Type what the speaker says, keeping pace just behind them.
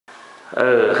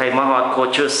ใครมาฮอดโค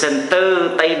ชูเซ็นเตอร์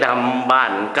ไต้ดำบ้า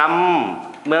นก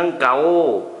ำเมืองเก่า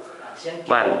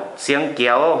บ้านเสียงเกี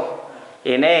ยว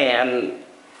อีนี่อัน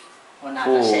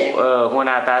ผู้หัวห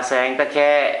น้าตาแสงตะแ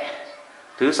ค่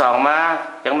ถือสองมา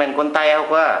จังเป็นคนไต้เขา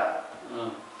ก็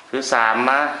ถือสาม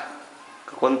มา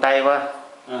คนไต้วะ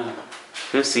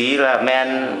ถือสีละแมน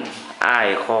อ้าย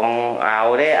ของเอา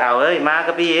ได้เอาเอ้ยมา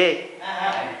กับพี่เอ้ย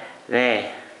นี่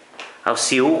เอา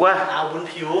สิววะเอาบุญ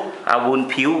ผิวเอาบุญ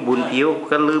ผิว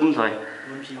ก็ลืมถอย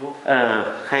บุญผิว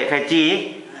ใครจี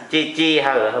เห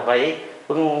รอไปเ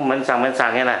พิ่งมันสั่ง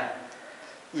นี่แหละ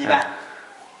จีบะ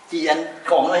จีอัน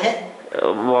ของเลยเฮ้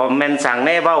บอกมันสั่งแ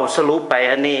น่เบ้าสรุปไป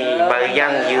อันนี้ใบยั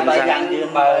งยืนสั่ง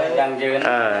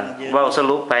เบ้าส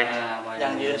รุปไปยั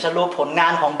งยืนสรุปผลงา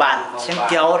นของบ้านเชียง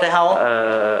เกียวได้เขา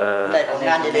ได้ผลง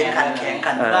านจะเล่นขันแข็ง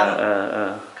ขันเรื่อง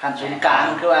ขันศูนย์กลาง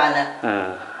คือว่านะ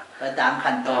ไปตาม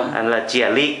ขั้นตอนอันละเจีย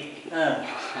ลิ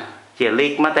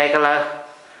กมาแต่กันละ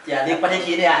เจียลิกประเทศ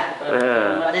จีนเนี่ย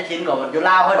ประเทศจีนก่อนอยู่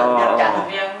ลาวเขาเวียงจันทร์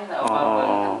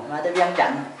มาจะเวียงจั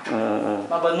นทร์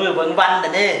มาเบิ่งมือเบิ่งวันแต่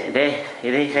นี่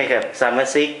ใครกับสมา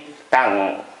ชิกตั้ง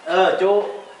จู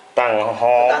ตั้งห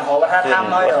อวัฒ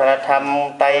นธรรม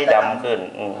ไต้ดำขึ้น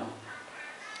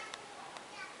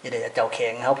เดี๋ยวเจ้าแข็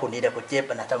งเขาผุนนี่เดี๋ยวผมเจ็บ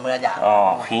นะเจ้าเมื่ออย่าง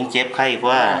หิงเจ็บใคร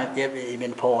ว่าเจ็บอีเม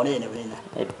นโพนี่เนี่ยนี่นะ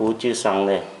ไอ้ปูชื่อสัง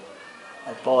เลยไ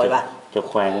อ้ปอยป่ะเจ้า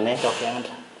แขวงเนี่ยเจ้าแข็ง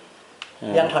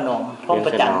ยังถนอมท้องปร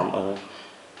ะจัน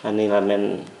อันนี้ละมัน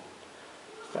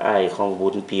ไอ้ของบุ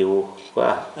ญผิวว่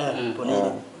าผุนนี่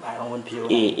ไอ้ของบุญผิว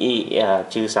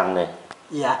ชื่อสังเลย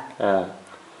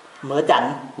เมื่อจัน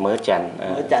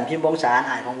พิมพ์วงศาไ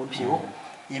อ้ของบุญผิว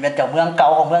อีเป็นเจ้าเมืองเก่า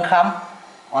ของเมืองค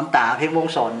ำอ่อนตาพิมพ์วง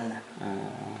ศร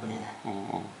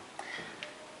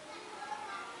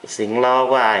สิงล้อ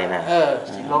ว่าไอ้นะ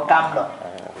สิงล้อกำหรอ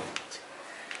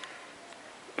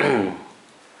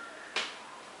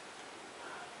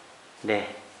เด้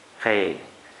ใคร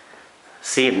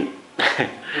สิ้น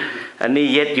อันนี้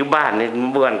เย็ดอยู่บ้านนี่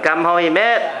บ่วนกำห้อยเ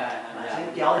ม็ด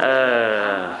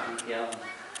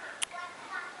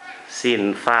สิ้น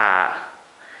ฝ่า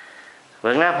เ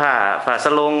บิ่งหน้าผ่าส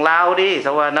ลงลาวดิส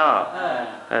วัสดิ์เนาะ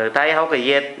ไต้เขาก็เ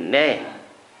ย็ดนี่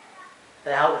แ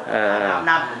ต่เขา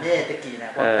น้ำนี่ตะกี้นะ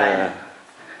คนไต้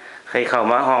ใครเข้า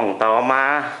มาห้องต่อมา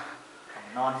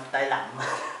นอนไต้หลัง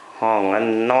ห้องอัน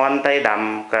นอนไต้ด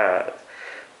ำก็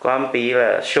ความปีล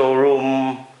ะโชว์รูม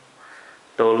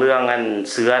ตัวเรื่องอัน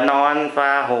เสือนอนฟ้า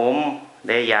โหมไ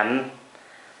ด้ยัน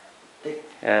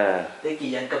ตะกี้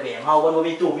ยันกระเบียงเขาวัน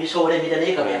มีตู้มีโชว์ได้มีแต่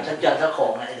นี้กระเบียงฉันจัดสักขอ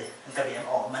งอะไรเลยกระเบียง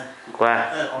ออกมันว่า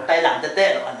ของไต้หลังเต้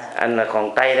หรอกอันนั้นของ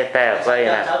ไต้แต้ไป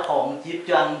นะเจ้าของยิบ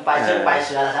จังไปเ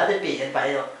สือแล้วเขาจะปีกันไป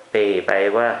หรอกไป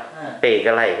ว่าปีกั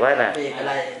นไรว่าน่ะปีกันไ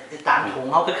รตามถุง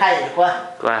เขาคือไข่หรือว่า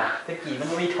ตะกี้มัน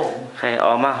ไม่มีถุงใครอ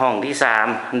อกมาห้องที่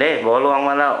3เด้บ่ลวงม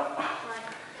าแล้ว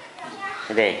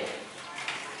เด้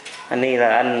อันนี้ละ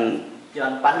อันย้อ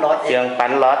นปั้นรถ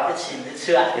สินเ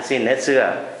สื้อ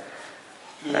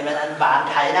นี่เป็นอันบาน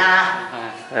ไถนา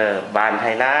บานไถ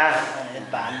นา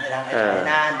บานในทางไถ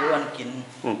นาด้วนกิน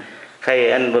ใคร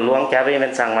อันบ่ลวงจับให้มั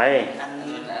นสั่งไหม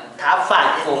ท้าฝ่าย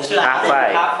เสื้อ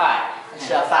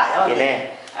ฝ่ายเอาเนี่ย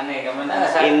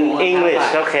in English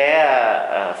เขาแค่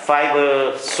fiber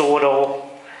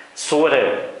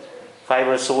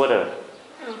sweater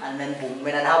อันนั้นบุ๋มเป็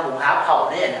นอันเท่าบุ๋มฮับเข่า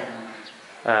เนี่ย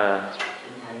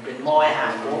เป็นมอยหา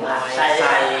งบุ๋มหางใส่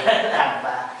หางป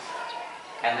ลา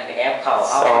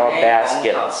all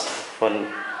baskets for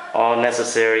all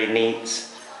necessary needs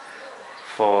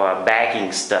for bagging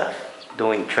stuff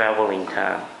during traveling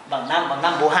time บางน้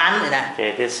ำบูฮันเลยนะ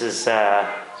Okay, this is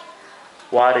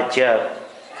water jug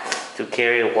to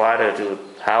carry water to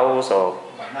house or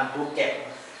บางน้ำบูเก็บ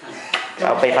เอ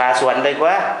าไปพาสวนได้ก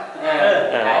ว่า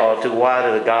or to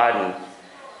water the garden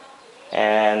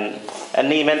and อัน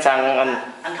นี้มันสั่ง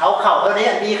อันเขาเข่าเท่านี้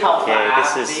อันนี้เข่า Okay,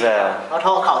 this is เขาเ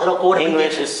ท่าเข่าที่เรากู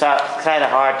English is kind of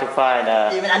hard to find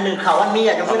นี่เป็นอันหนึ่งเข่าอันมี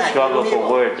อ่ะจะพูดไหน struggle for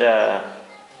word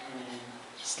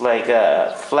it's like a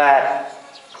flat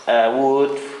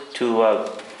wood to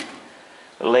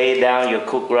lay down your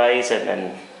cooked rice and then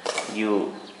you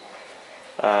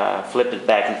flip it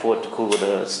back and forth to cool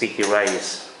the sticky rice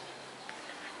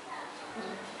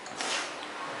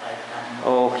โ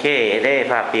อเคได้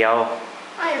ผ้าเปียว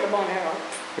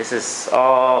This is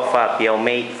all ผ้าเปียว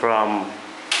made from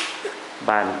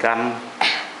บ้านก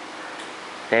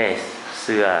ำเด้เ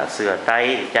สือไต้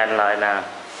จันลอยนะ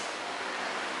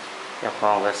เจ้าข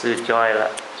องก็ซื้อจ้อยละ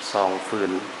2ฝื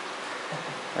น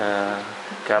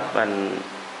กับอัน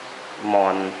หมอ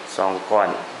น2ก้อน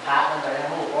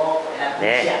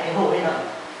นี่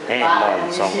หมอน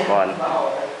2ก้อน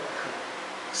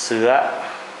เสือ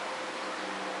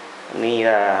นี่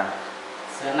ล่ะ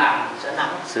เสือหนัง เสือหนัง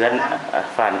เสือ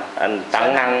ฝันอันตัง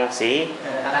นังสี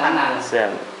ตังนัง เสือ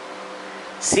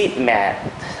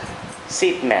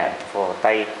seat mat for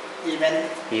Thai อีเวนต์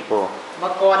people มั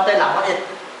งกรได้หลังมาเอ็ด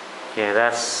okay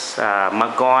that's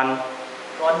Magon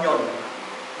ก้อนหย่น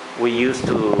we used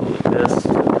to just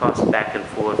toss back and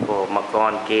forth for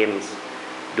Magon games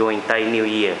during Thai New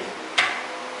Year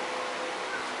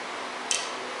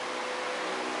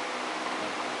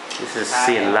this is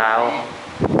Sien Lao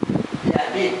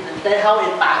นี่ได้เข้าเอ็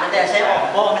ดปากแต่ใช้ออก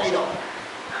บ้องไม่ได้ดอก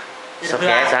สแ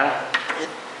กซัง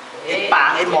เอ็ดปาก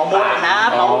เอ็ดหมอมดนะ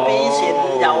เผาปีเสียน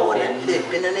เยาเนี่ยเด็ก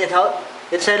เป็นนั่นเนี่ยเขา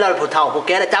เอ็ดใช้เราผู้เฒ่าผู้แ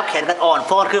ก่แล้วจับแขนกันอ่อน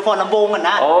ฟอนคือฟอนลำวงกัน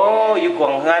นะโอ้อยู่กวา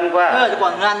งเงินกว่าอยู่กว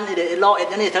างเงินเดี๋ยวรอเอ็ด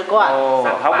นี่เธอก็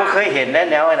เขาก็เคยเห็นได้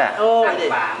แล้วน่ะโอ้เด็ก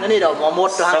นั่นนี่ดอกหมอมด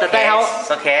แต่ได้เขา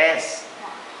สแก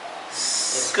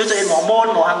คือจะเป็นหมอมด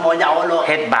หมอหังหมอเยาเลย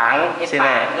เห็ดปังใช่ไหม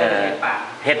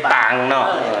เห็ดปังเนาะ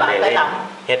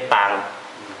เห็ดปัง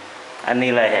อัน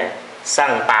นี้เลยสั่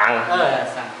งปัง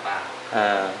สั่งปัง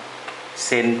เ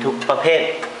ส้นทุกประเภท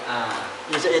อ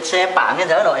ยู่จะเซฟปังกัน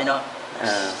เถอะหน่อยเนาะ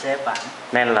เซฟปัง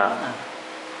แม่นเหรอ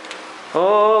โอ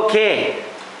เค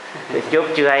จุ๊บ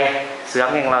เจือยเสือม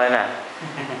ยังเลยน่ะ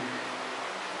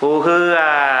ผู้คือ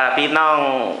พี่น้อง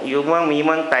อยู่เมืองมีเ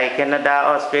มืองไต้แคนาดาอ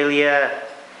อสเตรเลีย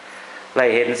ไหล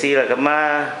เห็นสิแล้วก็มา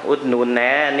อุดหนุนแห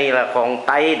น่นี่แหละของไ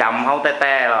ต้ดำเฮาแ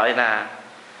ต่ๆเลยนะ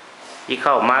ที่เ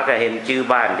ข้ามาก็เห็นชื่อ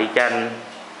บ้านดิจัน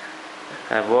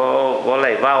บ่ไหล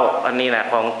เว้าอันนี้นะ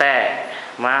ของแต่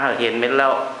มาเห็นเม็ดแล้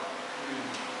ว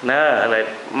เนอะเลย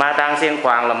มาทางเชียงข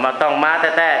วางแล้วมาต้องมาแ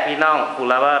ต่พี่น้องกู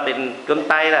ละว่าเป็นคน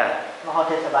ไต้ล่ะ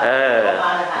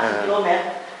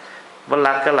บน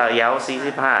รักก็เรายาว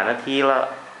45 นาทีแล้ว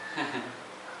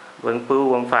เบิ่งปื้ว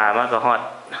เบิ่งฝ่ามาก็ฮอด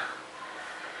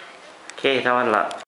โอเคเท่านั้นละ